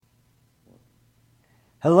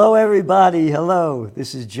Hello, everybody. Hello.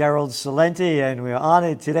 This is Gerald Salenti, and we're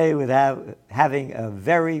honored today with having a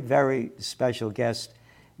very, very special guest,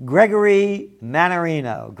 Gregory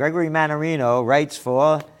Mannarino. Gregory Mannarino writes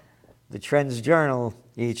for the Trends Journal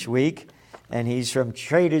each week, and he's from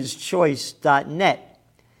TradersChoice.net.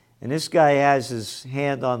 And this guy has his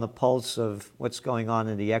hand on the pulse of what's going on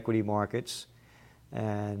in the equity markets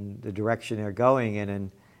and the direction they're going in.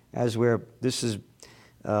 And as we're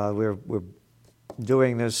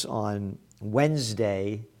doing this on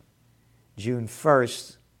Wednesday, June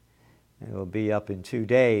 1st. It will be up in 2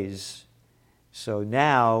 days. So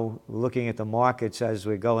now, looking at the markets as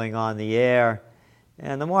we're going on the air,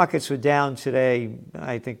 and the markets were down today,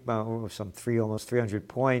 I think almost 300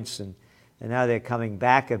 points, and now they're coming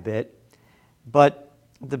back a bit. But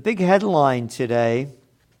the big headline today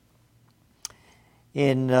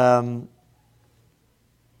in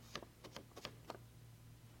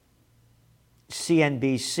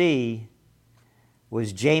CNBC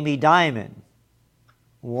was Jamie Dimon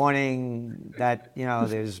warning that,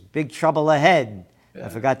 there's big trouble ahead. Yeah. I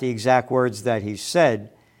forgot the exact words that he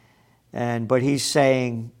said. But he's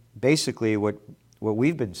saying basically what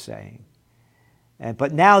we've been saying.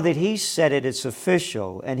 But now that he said it, it's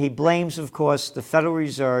official. And he blames, of course, the Federal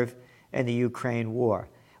Reserve and the Ukraine war.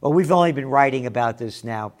 Well, we've only been writing about this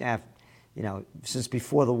now, since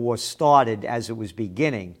before the war started, as it was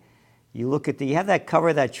beginning. You have that cover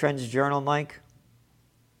of that Trends Journal, Mike?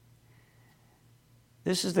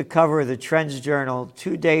 This is the cover of the Trends Journal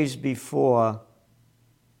 2 days before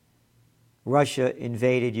Russia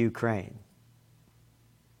invaded Ukraine.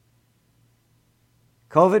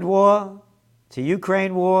 COVID war to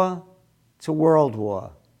Ukraine war to world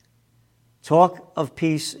war. Talk of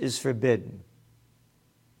peace is forbidden.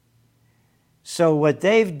 So what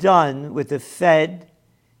they've done with the Fed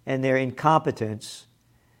and their incompetence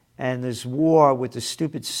and this war with the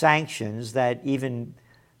stupid sanctions that even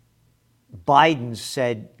Biden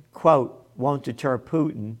said, quote, won't deter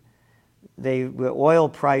Putin. The oil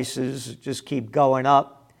prices just keep going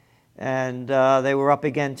up, and they were up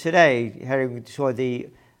again today, heading toward the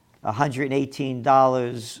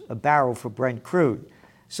 $118 a barrel for Brent crude.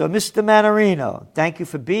 So, Mr. Mannarino, thank you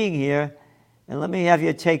for being here, and let me have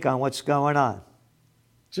your take on what's going on.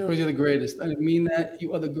 George, you're the greatest. I mean that.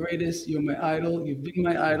 You are the greatest. You're my idol. You've been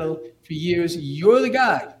my idol for years. You're the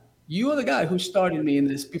guy. You are the guy who started me in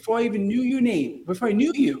this. Before I even knew your name, before I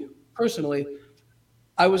knew you personally,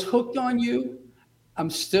 I was hooked on you. I'm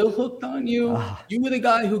still hooked on you. You were the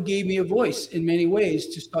guy who gave me a voice in many ways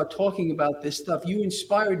to start talking about this stuff. You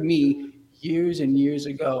inspired me years and years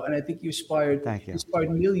ago, and I think you inspired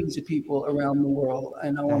millions of people around the world,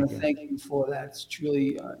 and I want to thank you for that. It's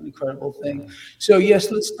truly an incredible thing. So yes,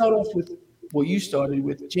 let's start off with what you started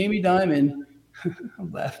with. Jamie Dimon,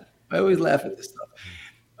 I'm laughing. I always laugh at this stuff.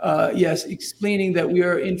 Yes, explaining that we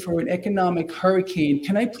are in for an economic hurricane.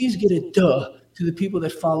 Can I please get a duh to the people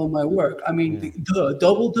that follow my work? I mean, duh,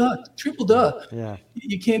 double duh, triple duh. Yeah.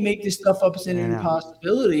 You can't make this stuff up. It's an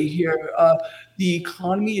impossibility here. The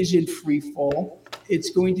economy is in free fall. It's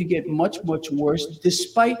going to get much, much worse,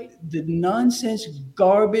 despite the nonsense,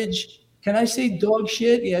 garbage. Can I say dog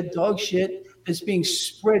shit? Yeah, dog shit that's being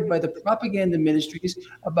spread by the propaganda ministries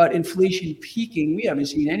about inflation peaking. We haven't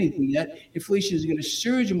seen anything yet. Inflation is going to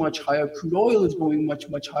surge much higher. Crude oil is going much,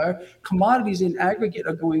 much higher. Commodities in aggregate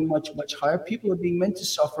are going much, much higher. People are being meant to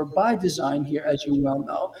suffer by design here, as you well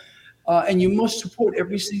know. And you must support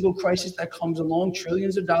every single crisis that comes along.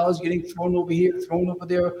 Trillions of dollars getting thrown over here, thrown over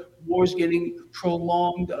there, wars getting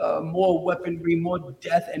prolonged, more weaponry, more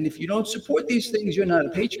death. And if you don't support these things, you're not a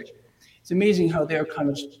patriot. It's amazing how they're kind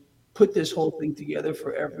of put this whole thing together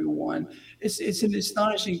for everyone. It's an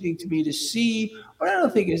astonishing thing to me to see, but I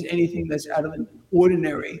don't think it's anything that's out of the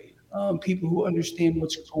ordinary. People who understand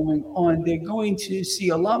what's going on, they're going to see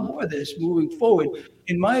a lot more of this moving forward.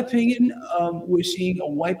 In my opinion, we're seeing a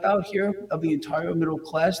wipeout here of the entire middle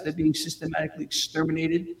class. They're being systematically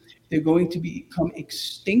exterminated. They're going to become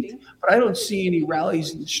extinct, but I don't see any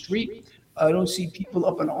rallies in the street. I don't see people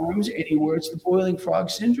up in arms anywhere. It's the boiling frog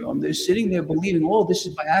syndrome. They're sitting there believing, oh, this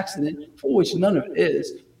is by accident, for which none of it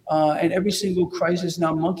is. And every single crisis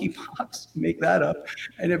now, monkeypox, make that up,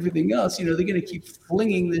 and everything else, they're going to keep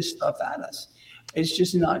flinging this stuff at us. It's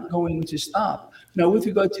just not going to stop. Now, with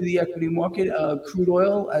regard to the equity market, crude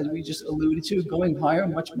oil, as we just alluded to, going higher,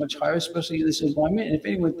 much, much higher, especially in this environment. And if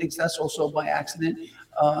anyone thinks that's also by accident,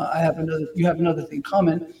 you have another thing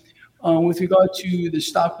comment. With regard to the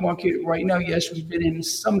stock market right now, yes, we've been in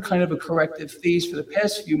some kind of a corrective phase for the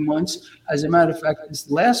past few months. As a matter of fact, this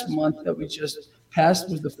last month that we just passed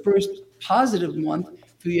was the first positive month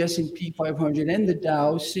for the S&P 500 and the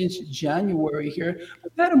Dow since January here.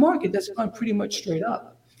 We've had a market that's gone pretty much straight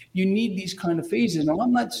up. You need these kind of phases. Now,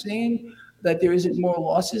 I'm not saying that there isn't more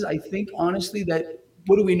losses. I think, honestly, that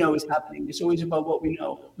what do we know is happening? It's always about what we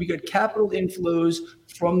know. We got capital inflows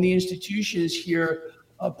from the institutions here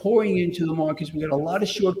pouring into the markets. We got a lot of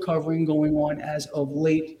short covering going on as of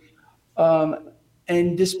late.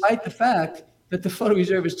 And despite the fact that the Federal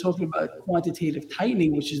Reserve is talking about quantitative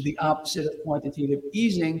tightening, which is the opposite of quantitative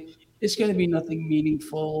easing, it's going to be nothing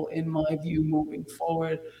meaningful, in my view, moving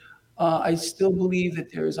forward. I still believe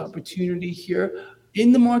that there is opportunity here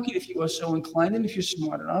in the market if you are so inclined and if you're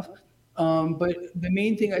smart enough. But the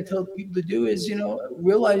main thing I tell people to do is,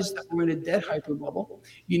 realize that we're in a debt hyper bubble.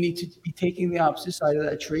 You need to be taking the opposite side of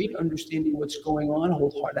that trade, understanding what's going on,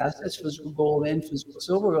 hold hard assets, physical gold and physical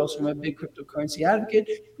silver. Also, I'm a big cryptocurrency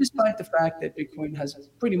advocate, despite the fact that Bitcoin has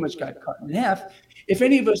pretty much got cut in half. If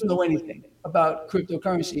any of us know anything about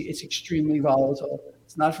cryptocurrency, it's extremely volatile.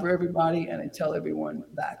 It's not for everybody, and I tell everyone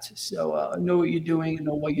that. So know what you're doing, and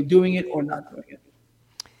know why you're doing it or not doing it.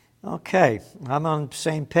 Okay, I'm on the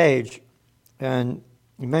same page. And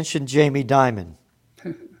you mentioned Jamie Dimon.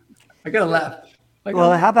 I got to laugh.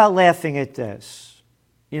 Well, how about laughing at this?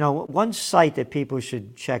 One site that people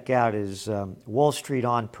should check out is Wall Street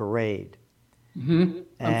on Parade. Mm-hmm.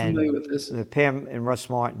 I'm familiar with this. Pam and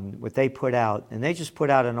Russ Martin, what they put out, and they just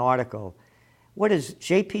put out an article. What is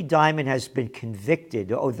J.P. Dimon has been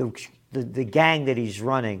convicted, or the gang that he's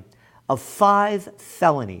running, of 5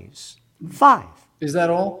 felonies. 5. Is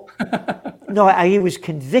that all? No, he was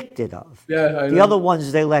convicted of. Yeah, I know. The other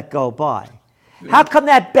ones they let go by. Yeah. How come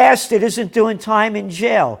that bastard isn't doing time in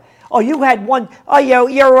jail? Oh, you had one. Oh,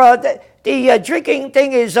 the drinking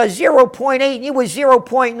thing is 0.8, and you was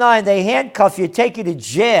 0.9. They handcuff you, take you to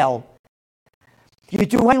jail. You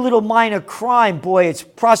do any little minor crime, boy, it's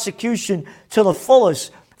prosecution to the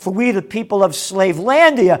fullest. For we the people of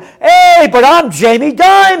Slavelandia. Hey, but I'm Jamie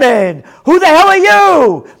Dimon. Who the hell are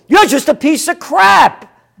you? You're just a piece of crap.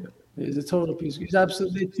 He's a total piece. He's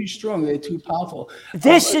absolutely too strong. They're too powerful.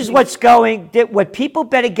 This is what people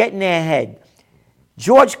better get in their head.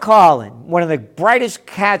 George Carlin, one of the brightest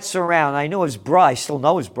cats around. I know his brother. I still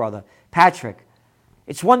know his brother, Patrick.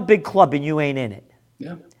 It's one big club and you ain't in it.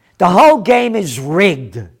 Yeah. The whole game is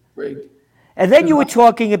rigged. Rigged. And then you were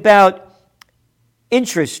talking about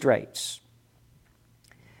interest rates.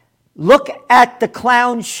 Look at the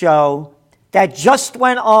clown show that just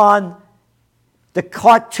went on the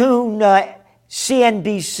cartoon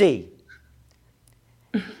CNBC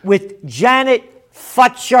with Janet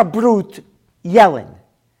Fatschbrut Yellen.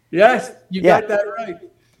 Yes, you got that right.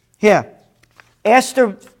 Yeah. Asked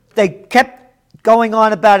her, they kept going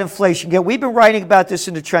on about inflation. Yeah, we've been writing about this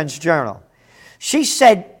in the Trends Journal. She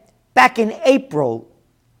said back in April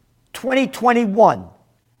 2021,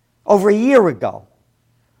 over a year ago,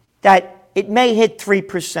 that it may hit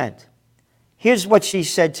 3%. Here's what she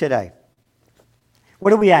said today.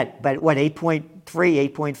 What are we at? About what, 8.3,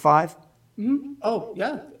 8.5? Mm-hmm. Oh,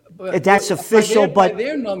 yeah. That's official, by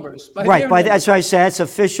their numbers. That's what I said. That's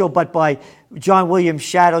official, but by John Williams'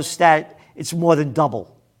 shadow stat, it's more than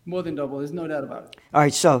double. More than double. There's no doubt about it. All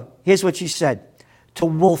right, so here's what she said to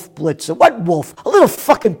Wolf Blitzer. What wolf? A little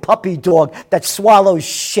fucking puppy dog that swallows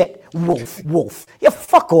shit. Wolf. Yeah,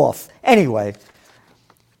 fuck off. Anyway,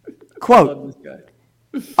 quote, I love this guy.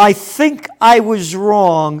 I think I was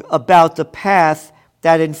wrong about the path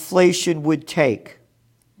that inflation would take.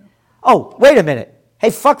 Oh, wait a minute. Hey,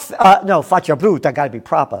 Fatschbrut, I got to be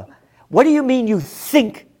proper. What do you mean you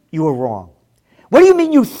think you were wrong? What do you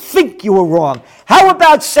mean you think you were wrong? How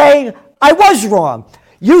about saying I was wrong?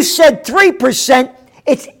 You said 3%,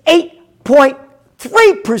 it's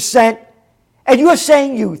 8.3%, and you're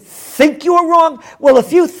saying you think you were wrong? Well,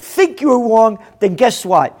 if you think you were wrong, then guess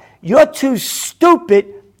what? You're too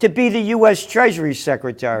stupid to be the U.S. Treasury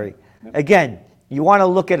Secretary. Again, you want to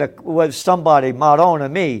look at somebody, Maron or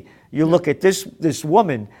me, you look at this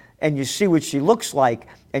woman and you see what she looks like,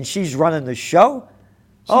 and she's running the show?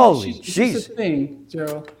 Holy Jesus. She's the thing,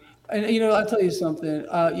 Gerald. And, I'll tell you something.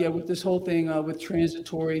 With this whole thing with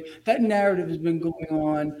transitory, that narrative has been going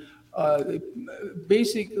on.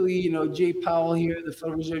 Basically, Jay Powell here, the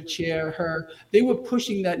Federal Reserve Chair, they were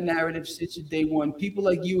pushing that narrative since day one. People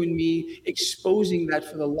like you and me exposing that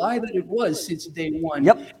for the lie that it was since day one.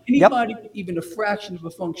 Anybody, even a fraction of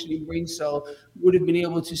a functioning brain cell, would have been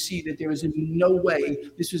able to see that there is no way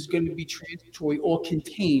this was going to be transitory or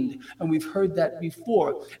contained. And we've heard that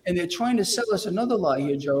before. And they're trying to sell us another lie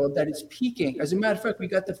here, Gerald, that it's peaking. As a matter of fact, we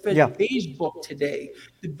got the Fed Beige Book today.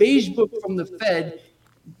 The Beige Book from the Fed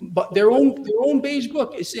But their own beige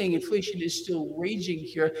book is saying inflation is still raging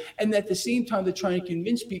here, and at the same time they're trying to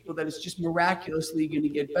convince people that it's just miraculously going to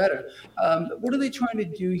get better. What are they trying to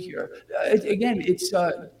do here? Again, it's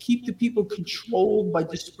keep the people controlled by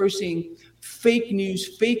dispersing fake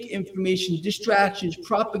news, fake information, distractions,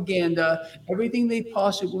 propaganda, everything they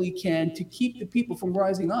possibly can to keep the people from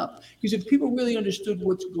rising up. Because if people really understood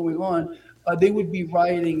what's going on, they would be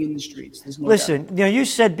rioting in the streets. There's no Listen, doubt. you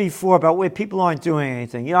said before about where people aren't doing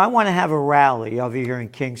anything. I want to have a rally over here in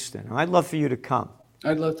Kingston. I'd love for you to come.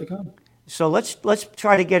 I'd love to come. So let's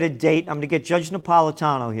try to get a date. I'm going to get Judge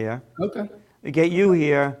Napolitano here. Okay. To get you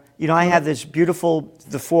here. I have this beautiful,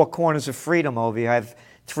 the Four Corners of Freedom over here. I have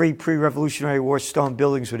 3 pre-Revolutionary War stone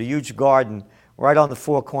buildings with a huge garden right on the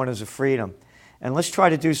Four Corners of Freedom. And let's try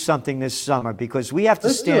to do something this summer because we have to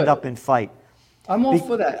stand up and fight. I'm all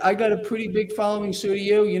for that. I got a pretty big following, so do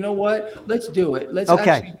you. You know what? Let's do it. Let's Okay.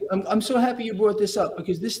 actually. I'm so happy you brought this up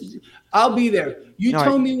because I'll be there. You All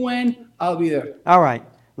tell right. me when, I'll be there. All right.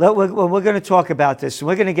 We're going to talk about this, and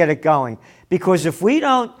we're going to get it going. Because if we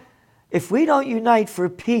don't unite for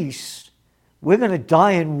peace, we're going to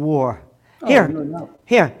die in war. Here, no.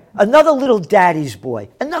 here, another little daddy's boy,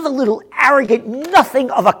 another little arrogant nothing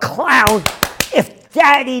of a clown. If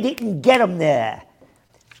Daddy didn't get him there,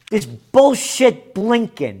 this bullshit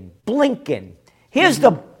Blinken. Here's the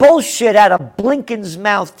bullshit out of Blinken's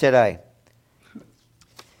mouth today.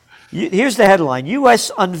 Here's the headline: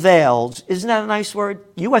 U.S. unveils. Isn't that a nice word?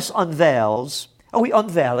 U.S. unveils. We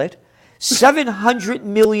unveil it. $700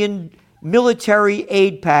 million military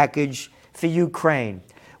aid package for Ukraine.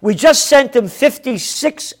 We just sent them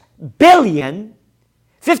 $56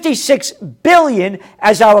 billion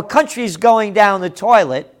as our country's going down the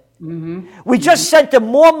toilet. We just sent them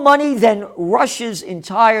more money than Russia's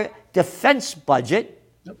entire defense budget.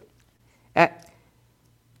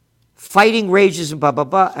 Fighting rages and blah, blah,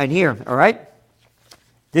 blah. And here, all right?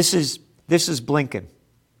 This is Blinken.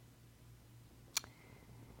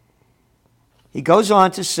 He goes on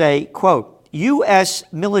to say, quote, U.S.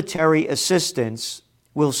 military assistance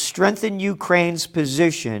will strengthen Ukraine's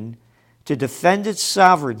position to defend its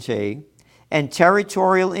sovereignty and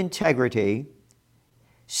territorial integrity,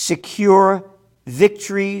 secure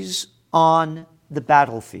victories on the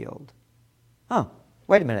battlefield. Oh,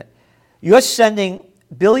 wait a minute. You're sending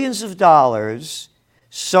billions of dollars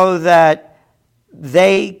so that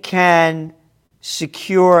they can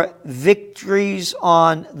secure victories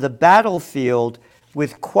on the battlefield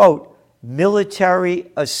with, quote,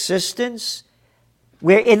 military assistance?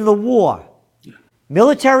 We're in the war.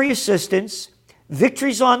 Military assistance,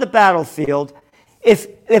 victories on the battlefield.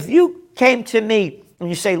 If you came to me and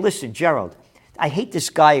you say, listen, Gerald, I hate this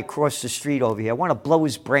guy across the street over here. I want to blow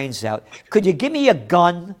his brains out. Could you give me a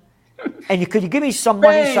gun? And could you give me some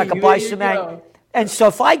money so I could buy some ammo? And so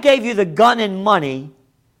if I gave you the gun and money,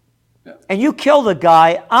 and you kill the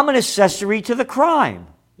guy, I'm an accessory to the crime.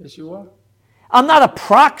 Yes, you are. I'm not a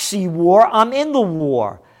proxy war. I'm in the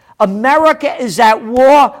war. America is at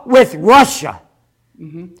war with Russia.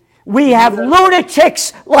 We have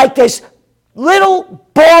lunatics like this little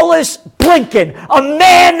ballless Blinken, a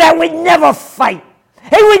man that would never fight.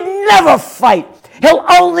 He would never fight. He'll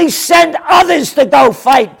only send others to go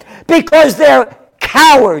fight because they're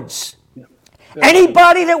cowards.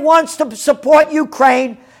 Anybody that wants to support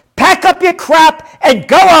Ukraine, pack up your crap and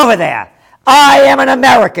go over there. I am an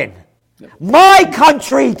American. My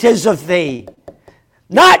country 'tis of thee.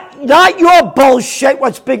 Not your bullshit,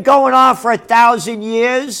 what's been going on for 1,000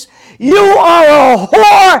 years. You are a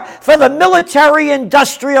whore for the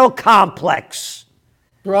military-industrial complex.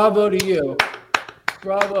 Bravo to you.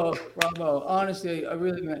 Bravo. Honestly, I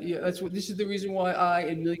really meant, this is the reason why I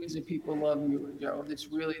and millions of people love you, Gerald. It's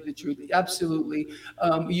really the truth. Absolutely.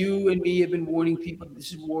 You and me have been warning people that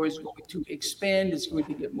this war is going to expand. It's going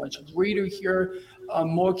to get much greater here.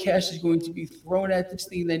 More cash is going to be thrown at this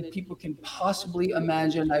thing than people can possibly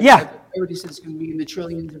imagine. I've already said it's going to be in the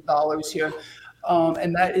trillions of dollars here.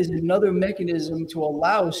 And that is another mechanism to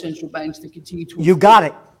allow central banks to continue to. You got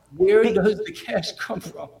it. Where does the cash come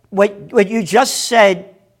from? What you just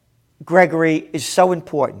said, Gregory, is so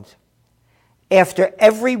important. After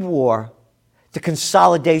every war, the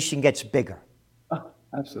consolidation gets bigger.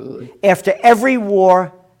 Absolutely. After every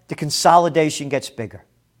war, the consolidation gets bigger.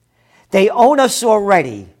 They own us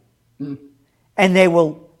already, and they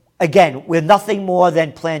will, again, we're nothing more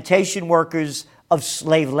than plantation workers of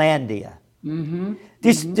Slavelandia.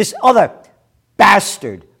 This other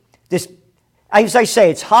bastard, as I say,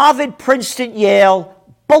 it's Harvard, Princeton, Yale,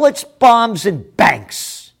 bullets, bombs, and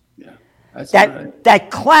banks. Yeah, that's that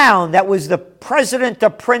clown that was the president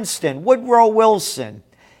of Princeton, Woodrow Wilson,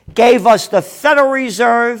 gave us the Federal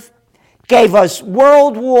Reserve, gave us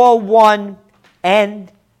World War I,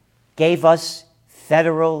 and gave us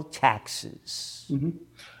federal taxes.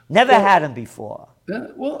 Never had them before.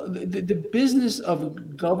 Well, the business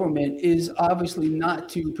of government is obviously not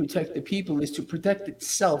to protect the people, is to protect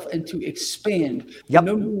itself and to expand. Yep.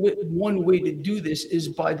 The number one way to do this is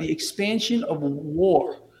by the expansion of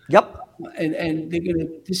war. Yep. And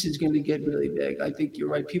this is gonna get really big. I think you're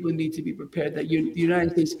right. People need to be prepared that the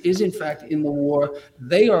United States is in fact in the war.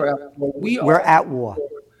 They are at war. We're at war.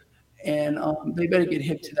 And they better get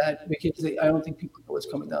hip to that, because I don't think people know what's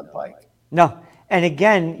coming down the pike. No. And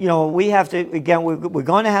again, we have to, we're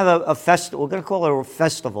going to have a festival. We're going to call it a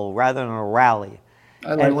festival rather than a rally.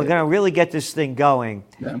 And we're going to really get this thing going.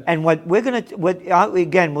 Yeah. And what we're going to,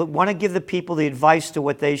 again, we want to give the people the advice to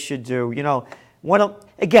what they should do.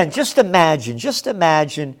 Again, just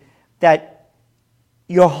imagine that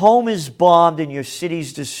your home is bombed and your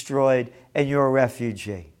city's destroyed and you're a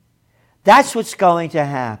refugee. That's what's going to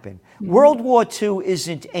happen. World War II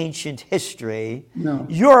isn't ancient history. No.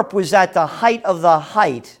 Europe was at the height of the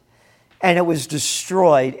height, and it was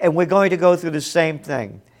destroyed, and we're going to go through the same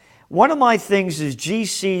thing. One of my things is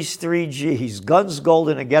GC's 3Gs, guns, gold,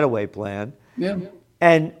 and a getaway plan. Yeah.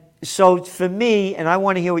 And so for me, and I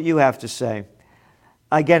want to hear what you have to say.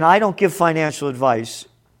 Again, I don't give financial advice,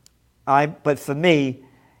 but for me,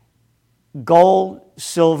 gold,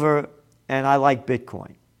 silver, and I like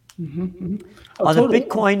Bitcoin. On the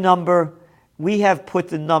Bitcoin number, we have put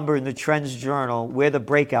the number in the Trends Journal where the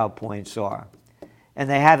breakout points are, and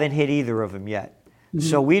they haven't hit either of them yet.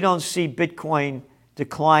 So we don't see Bitcoin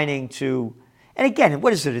declining to, and again,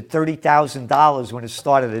 what is it, at $30,000 when it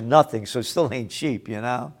started at nothing, so it still ain't cheap,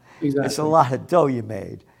 Exactly. It's a lot of dough you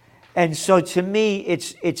made. And so to me,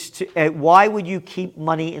 why would you keep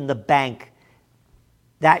money in the bank?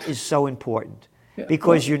 That is so important. Yeah,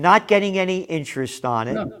 because you're not getting any interest on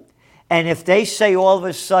it. No. And if they say all of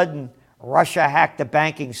a sudden Russia hacked the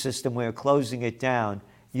banking system, we're closing it down,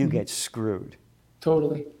 you get screwed.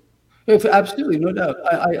 Totally. Absolutely, no doubt.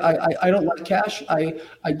 I don't like cash. I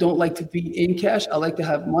don't like to be in cash. I like to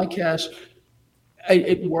have my cash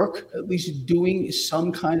at work, at least doing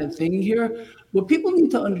some kind of thing here. What people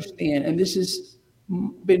need to understand, and this has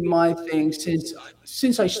been my thing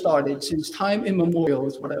since I started, since time immemorial,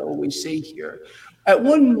 is what I always say here. At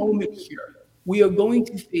one moment here, we are going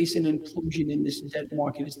to face an implosion in this debt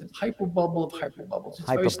market. It's the hyper bubble of hyper bubbles. It's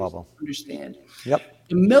very simple to understand. Yep.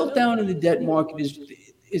 The meltdown in the debt market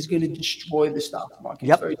is going to destroy the stock market.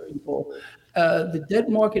 Yep. It's very simple. The debt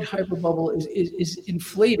market hyper bubble is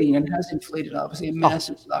inflating and has inflated, obviously, a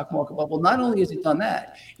massive stock market bubble. Not only has it done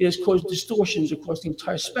that, it has caused distortions across the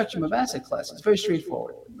entire spectrum of asset classes. It's very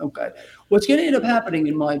straightforward. Okay. What's going to end up happening,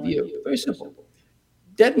 in my view, very simple.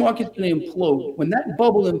 Debt market's going to implode. When that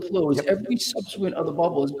bubble implodes, every subsequent other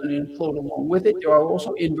bubble is going to implode along with it. There are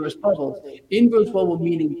also inverse bubbles. Inverse bubble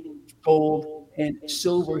meaning gold and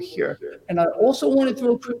silver here. And I also want to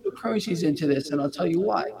throw cryptocurrencies into this, and I'll tell you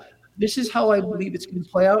why. This is how I believe it's going to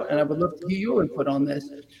play out, and I would love to hear your input on this.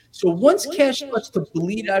 So once cash starts to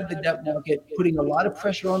bleed out of the debt market, putting a lot of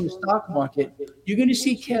pressure on the stock market, you're going to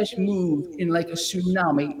see cash move in like a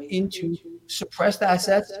tsunami into suppressed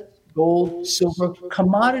assets, gold, silver,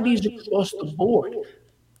 commodities across the board.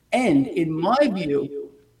 And in my view,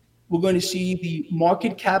 we're going to see the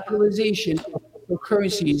market capitalization of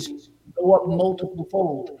currencies go up multiple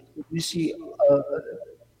fold. You see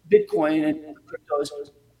Bitcoin and cryptos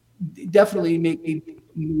definitely make a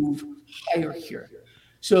move higher here.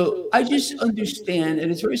 So I just understand,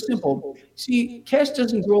 and it's very simple. See, cash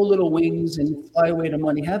doesn't grow little wings and fly away to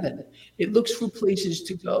money heaven. It looks for places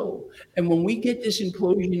to go. And when we get this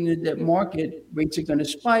implosion in the debt market, rates are going to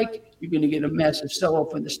spike. You're going to get a massive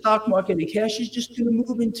sell-off in the stock market, and cash is just going to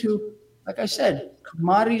move into, like I said,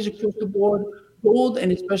 commodities across the board. Gold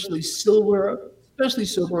and especially silver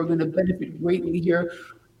are going to benefit greatly here.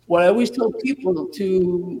 What I always tell people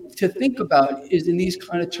to think about is in these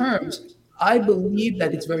kind of terms. I believe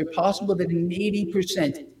that it's very possible that an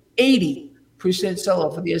 80%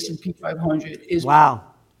 sell-off of the S&P 500 is wow.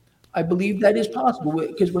 I believe that is possible,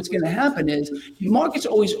 because what's going to happen is the markets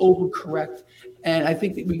always overcorrect, and I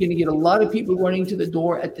think that we're going to get a lot of people running to the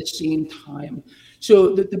door at the same time.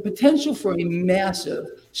 So the potential for a massive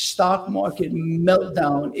stock market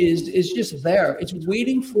meltdown is just there. It's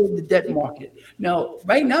waiting for the debt market. Now,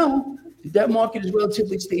 right now, the debt market is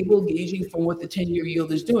relatively stable, gauging from what the 10-year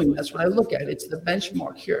yield is doing. That's what I look at. It's the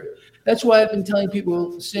benchmark here. That's why I've been telling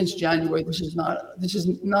people since January, this is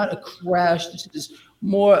not a crash. This is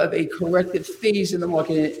more of a corrective phase in the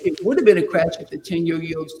market. It would have been a crash if the 10-year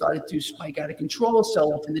yield started to spike out of control,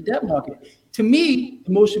 sell off in the debt market. To me,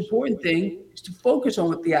 the most important thing is to focus on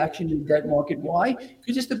what the action in the debt market. Why?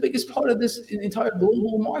 Because it's the biggest part of this entire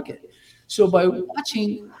global market. So by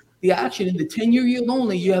watching the action in the 10-year yield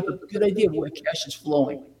only, you have a good idea of where cash is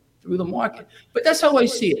flowing through the market. But that's how I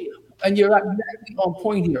see it. And you're exactly on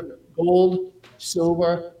point here. Gold,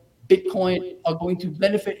 silver, Bitcoin are going to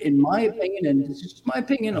benefit, in my opinion, and this is just my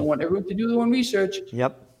opinion, I want everyone to do their own research,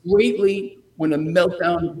 greatly when a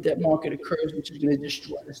meltdown of the debt market occurs, which is going to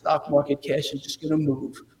destroy the stock market. Cash is just going to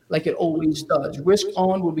move like it always does. Risk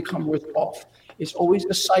on will become risk off. It's always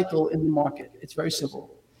a cycle in the market. It's very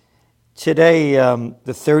simple. Today,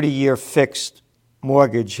 the 30-year fixed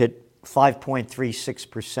mortgage hit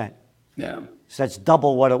 5.36%. Yeah. So that's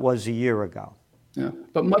double what it was a year ago. Yeah,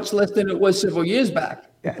 but much less than it was several years back.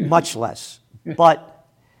 Yeah, much less. But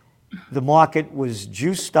the market was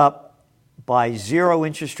juiced up by zero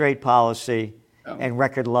interest rate policy and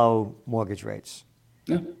record low mortgage rates.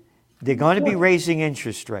 Yeah. They're going to be raising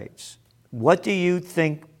interest rates. What do you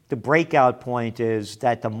think the breakout point is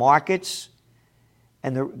that the markets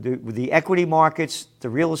and the equity markets, the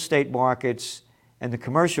real estate markets, and the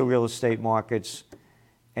commercial real estate markets,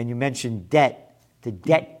 and you mentioned debt, the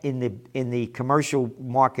debt in the commercial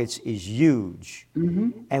markets is huge.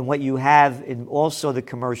 And what you have in also the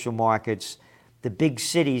commercial markets, the big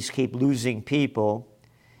cities keep losing people.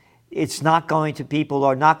 People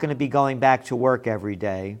are not going to be going back to work every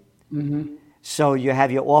day. So you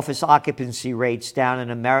have your office occupancy rates down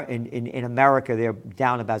in America, they're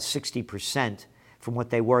down about 60% from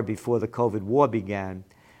what they were before the COVID war began.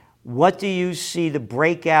 What do you see the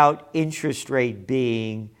breakout interest rate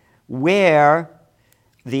being where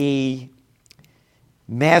the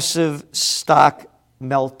massive stock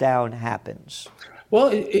meltdown happens? Well,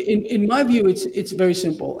 in my view, it's very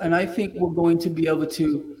simple. And I think we're going to be able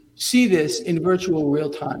to see this in virtual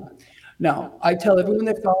real time. Now, I tell everyone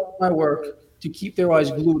that follows my work to keep their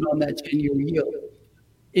eyes glued on that 10-year yield.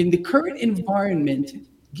 In the current environment,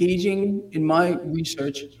 gauging in my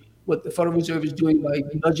research what the Federal Reserve is doing by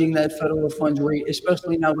nudging that federal funds rate,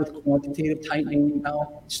 especially now with quantitative tightening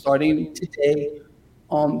now starting today,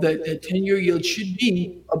 the 10-year yield should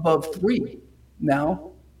be above 3.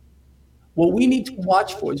 Now, what we need to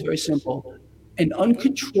watch for is very simple. An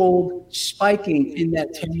uncontrolled spiking in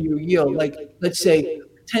that 10-year yield, like let's say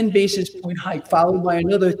 10 basis point hike followed by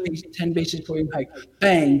another 10 basis point hike,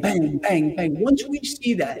 bang, bang, bang, bang. Once we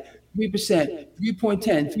see that 3%,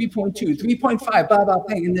 3.10, 3.2, 3.5, blah, blah,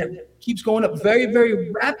 bang, and that keeps going up very,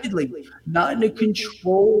 very rapidly, not in a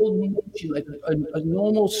controlled motion, like a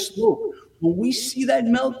normal slope. When we see that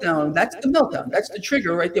meltdown, that's the meltdown. That's the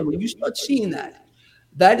trigger right there. When you start seeing that,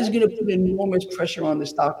 that is going to put enormous pressure on the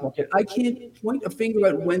stock market. I can't point a finger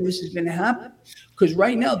at when this is going to happen because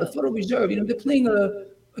right now the Federal Reserve, they're playing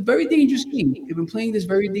a very dangerous game. They've been playing this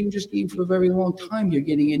very dangerous game for a very long time. You're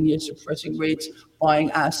getting in here, suppressing rates, buying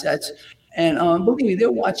assets. And believe me,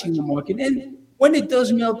 they're watching the market. And when it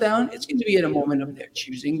does melt down, it's going to be at a moment of their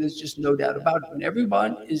choosing. There's just no doubt about it. When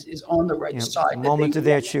everyone is on the right side. A moment of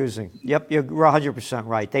their choosing. Yep, you're 100%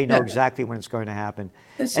 right. They know exactly when it's going to happen.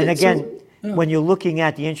 And again, when you're looking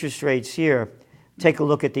at the interest rates here, take a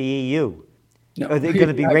look at the EU. Are they going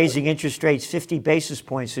to be raising interest rates 50 basis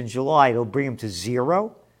points in July? It'll bring them to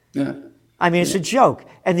 0? Yeah. I mean, it's a joke.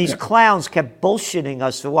 And these clowns kept bullshitting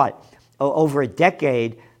us for what? Over a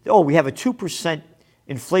decade. Oh, we have a 2%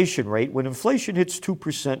 inflation rate. When inflation hits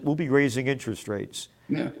 2%, we'll be raising interest rates.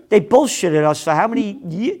 Yeah. They bullshitted us for how many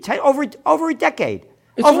years? Over a decade.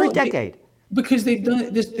 Because they've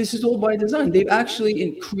done this. This is all by design. They've actually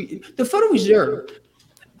increased. The Federal Reserve,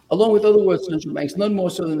 along with other world central banks, none more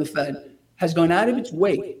so than the Fed, has gone out of its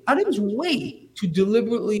way to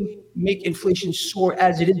deliberately make inflation soar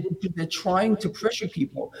as it is, because they're trying to pressure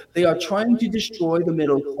people. They are trying to destroy the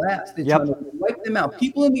middle class. They're trying to wipe them out.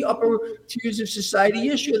 People in the upper tiers of society,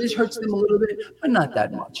 yeah, sure, this hurts them a little bit, but not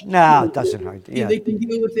that much. No, it doesn't hurt. Yeah. They can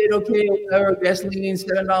deal with it, okay, whatever, gasoline,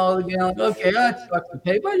 $7 a gallon, okay, that sucks to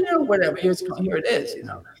pay, but whatever, here it is,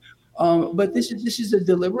 But this is a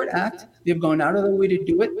deliberate act. They've gone out of their way to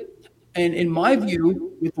do it. And in my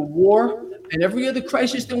view, with the war and every other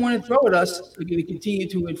crisis they want to throw at us, they're going to continue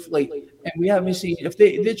to inflate. And we haven't seen, if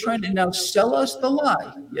they're trying to now sell us the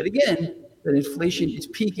lie, yet again, that inflation is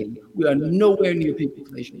peaking. We are nowhere near peak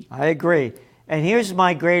inflation. I agree. And here's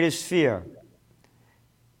my greatest fear.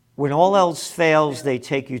 When all else fails, they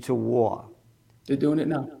take you to war. They're doing it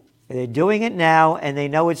now. They're doing it now, and they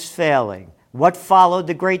know it's failing. What followed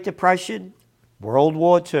the Great Depression? World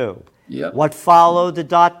War II. Yep. What followed the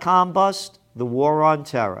dot-com bust? The War on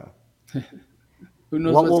Terror. Who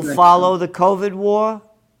knows What what's will next? follow the COVID war?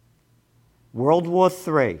 World War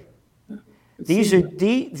III.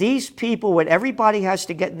 These people, what everybody has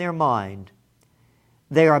to get in their mind,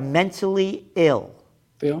 they are mentally ill.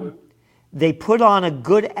 They are. They put on a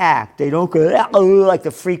good act. They don't go like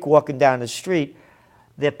the freak walking down the street.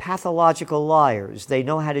 They're pathological liars. They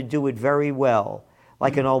know how to do it very well.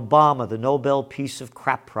 Like an Obama, the Nobel Peace of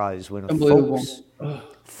Crap Prize winner. Unbelievable.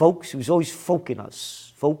 Folks, who's always folking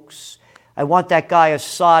us. Folks, I want that guy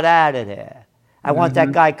Assad out of there. I want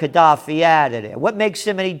that guy Gaddafi out of there. What makes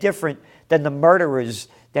him any different than the murderers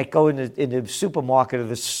that go in the supermarket or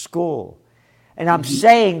the school? And I'm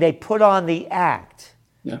saying they put on the act.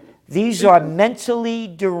 Yeah. These are mentally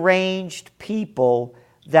deranged people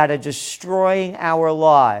that are destroying our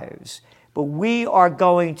lives. But we are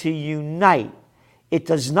going to unite. It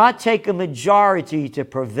does not take a majority to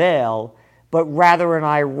prevail, but rather an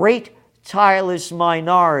irate, tireless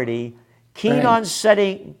minority, keen on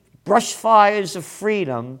setting brush fires of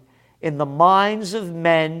freedom in the minds of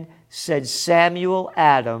men, said Samuel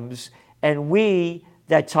Adams. And we,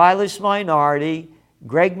 that tireless minority,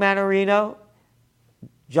 Greg Manarino,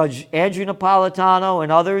 Judge Andrew Napolitano,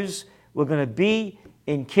 and others, we're going to be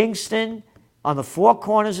in Kingston on the Four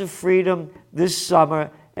Corners of Freedom this summer,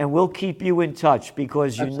 and we'll keep you in touch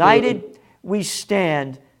because united we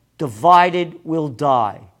stand, divided we'll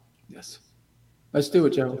die. Yes. Let's do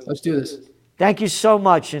it, Gerald. Let's do this. Thank you so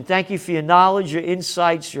much, and thank you for your knowledge, your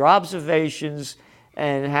insights, your observations,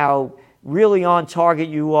 and how really on target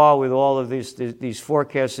you are with all of these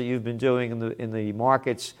forecasts that you've been doing in the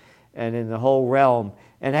markets and in the whole realm.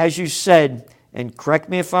 And as you said, and correct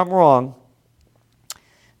me if I'm wrong,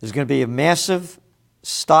 there's going to be a massive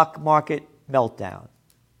stock market meltdown.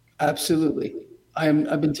 Absolutely.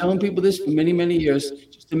 I've been telling people this for many, many years.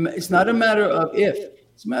 It's not a matter of if,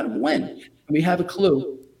 it's a matter of when. And we have a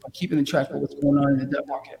clue by keeping track of what's going on in the debt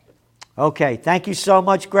market. Okay. Thank you so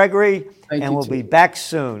much, Gregory. And we'll be back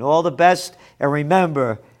soon. All the best. And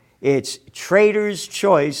remember, it's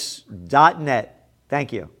traderschoice.net.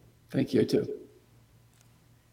 Thank you. Thank you, too.